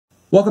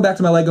Welcome back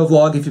to my LEGO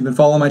vlog. If you've been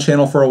following my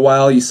channel for a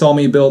while, you saw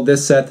me build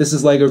this set. This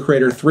is LEGO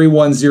Creator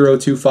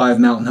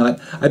 31025 Mountain Hut.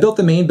 I built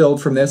the main build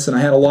from this and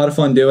I had a lot of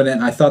fun doing it,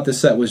 and I thought this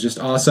set was just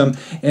awesome.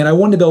 And I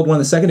wanted to build one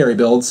of the secondary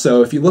builds,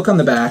 so if you look on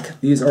the back,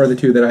 these are the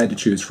two that I had to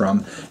choose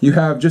from. You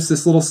have just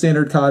this little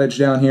standard cottage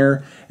down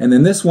here, and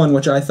then this one,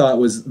 which I thought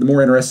was the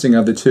more interesting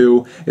of the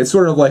two. It's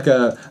sort of like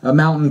a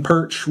mountain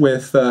perch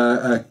with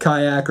a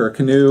kayak or a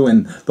canoe,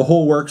 and the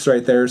whole works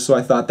right there, so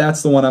I thought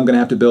that's the one I'm going to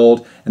have to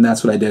build, and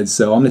that's what I did.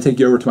 So I'm going to take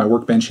you over to my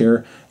workbench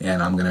here,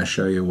 and I'm going to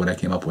show you what I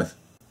came up with.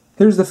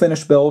 Here's the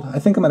finished build. I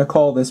think I'm going to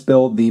call this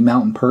build the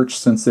mountain perch,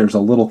 since there's a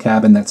little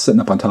cabin that's sitting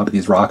up on top of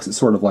these rocks. It's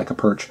sort of like a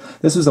perch.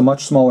 This is a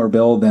much smaller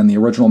build than the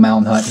original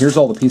mountain hut. Here's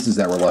all the pieces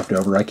that were left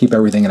over. I keep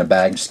everything in a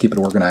bag, just keep it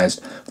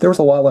organized. There was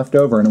a lot left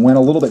over, and it went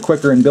a little bit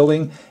quicker in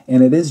building,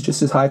 and it is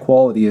just as high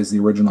quality as the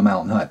original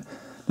mountain hut.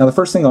 Now the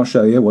first thing I'll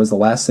show you was the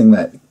last thing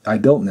that I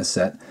built in this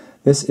set.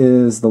 This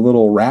is the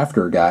little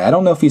rafter guy. I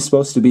don't know if he's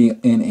supposed to be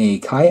in a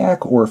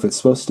kayak or if it's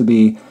supposed to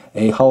be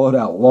a hollowed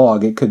out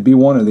log. It could be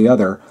one or the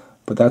other,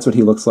 but that's what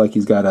he looks like.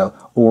 He's got a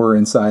oar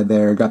inside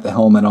there, got the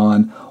helmet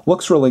on.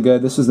 Looks really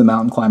good. This is the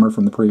mountain climber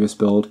from the previous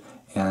build,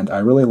 and I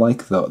really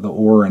like the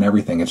oar and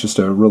everything. It's just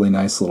a really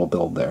nice little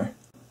build there.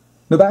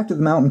 Now back to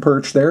the mountain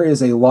perch, there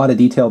is a lot of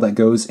detail that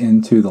goes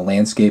into the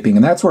landscaping,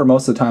 and that's where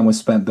most of the time was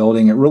spent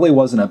building. It really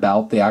wasn't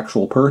about the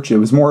actual perch, it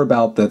was more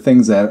about the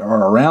things that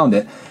are around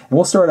it. And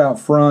we'll start out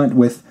front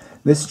with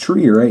this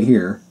tree right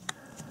here.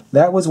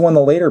 That was one of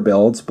the later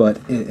builds, but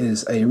it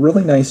is a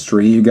really nice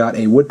tree. You got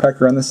a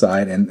woodpecker on the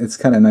side, and it's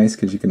kind of nice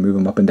because you can move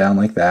them up and down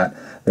like that.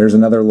 There's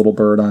another little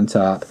bird on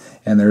top,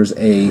 and there's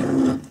a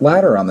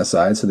ladder on the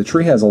side, so the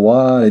tree has a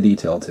lot of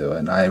detail to it,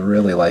 and I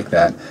really like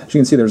that. As you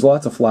can see, there's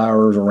lots of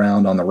flowers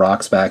around on the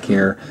rocks back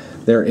here.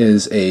 There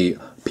is a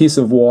piece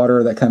of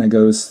water that kind of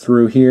goes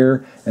through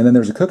here, and then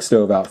there's a cook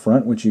stove out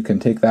front, which you can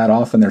take that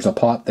off, and there's a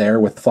pot there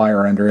with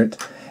fire under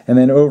it. And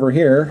then over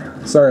here,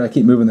 sorry I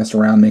keep moving this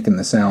around making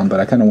the sound, but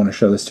I kind of want to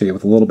show this to you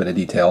with a little bit of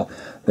detail.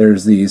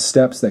 There's these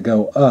steps that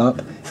go up,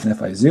 and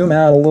if I zoom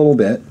out a little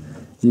bit,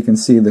 you can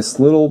see this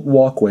little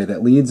walkway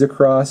that leads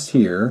across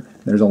here.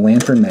 There's a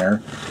lantern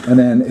there. And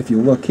then if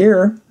you look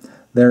here,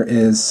 there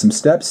is some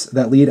steps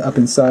that lead up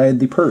inside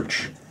the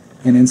perch.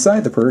 And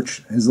inside the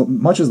perch, as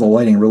much as the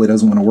lighting really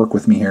doesn't want to work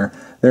with me here,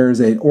 there's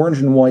an orange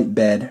and white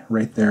bed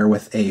right there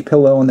with a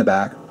pillow in the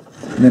back.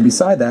 And then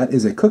beside that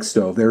is a cook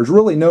stove. There's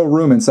really no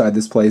room inside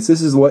this place.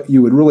 This is what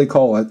you would really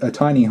call a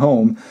tiny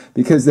home,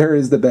 because there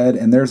is the bed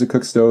and there's a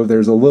cook stove.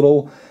 There's a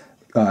little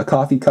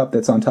coffee cup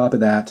that's on top of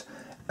that.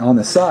 On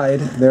the side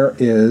there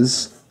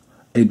is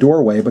a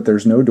doorway, but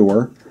there's no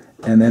door.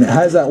 And then it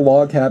has that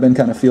log cabin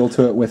kind of feel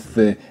to it with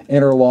the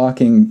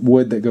interlocking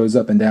wood that goes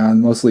up and down,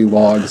 mostly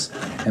logs.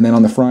 And then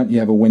on the front you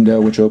have a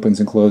window which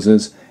opens and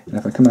closes. And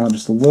if I come out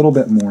just a little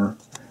bit more,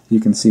 you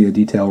can see a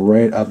detail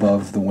right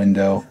above the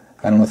window.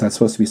 I don't know if that's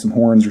supposed to be some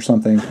horns or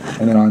something.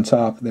 And then on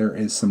top there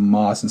is some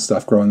moss and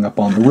stuff growing up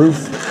on the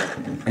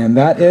roof. And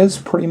that is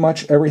pretty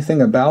much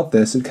everything about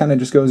this. It kind of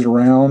just goes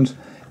around,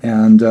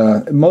 and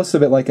most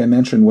of it, like I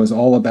mentioned, was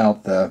all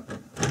about the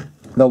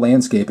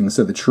landscaping,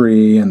 so the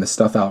tree and the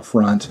stuff out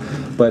front.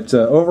 But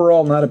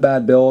overall, not a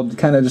bad build,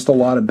 kind of just a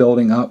lot of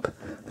building up.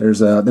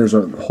 There's a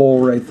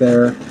hole right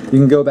there. You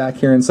can go back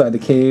here inside the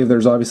cave.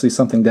 There's obviously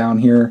something down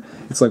here.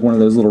 It's like one of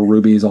those little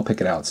rubies. I'll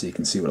pick it out so you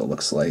can see what it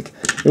looks like.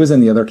 It was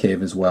in the other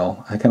cave as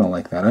well. I kind of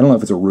like that. I don't know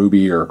if it's a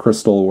ruby or a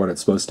crystal or what it's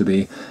supposed to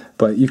be,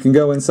 but you can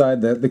go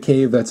inside the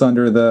cave that's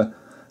under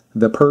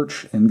the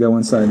perch and go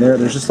inside there.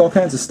 There's just all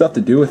kinds of stuff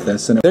to do with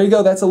this. And there you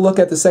go, that's a look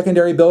at the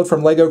secondary build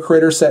from LEGO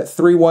Creator Set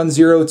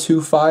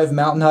 31025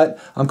 Mountain Hut.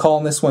 I'm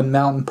calling this one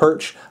Mountain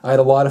Perch. I had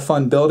a lot of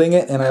fun building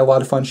it, and I had a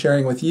lot of fun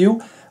sharing with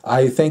you.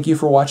 I thank you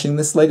for watching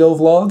this LEGO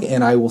vlog,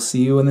 and I will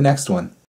see you in the next one.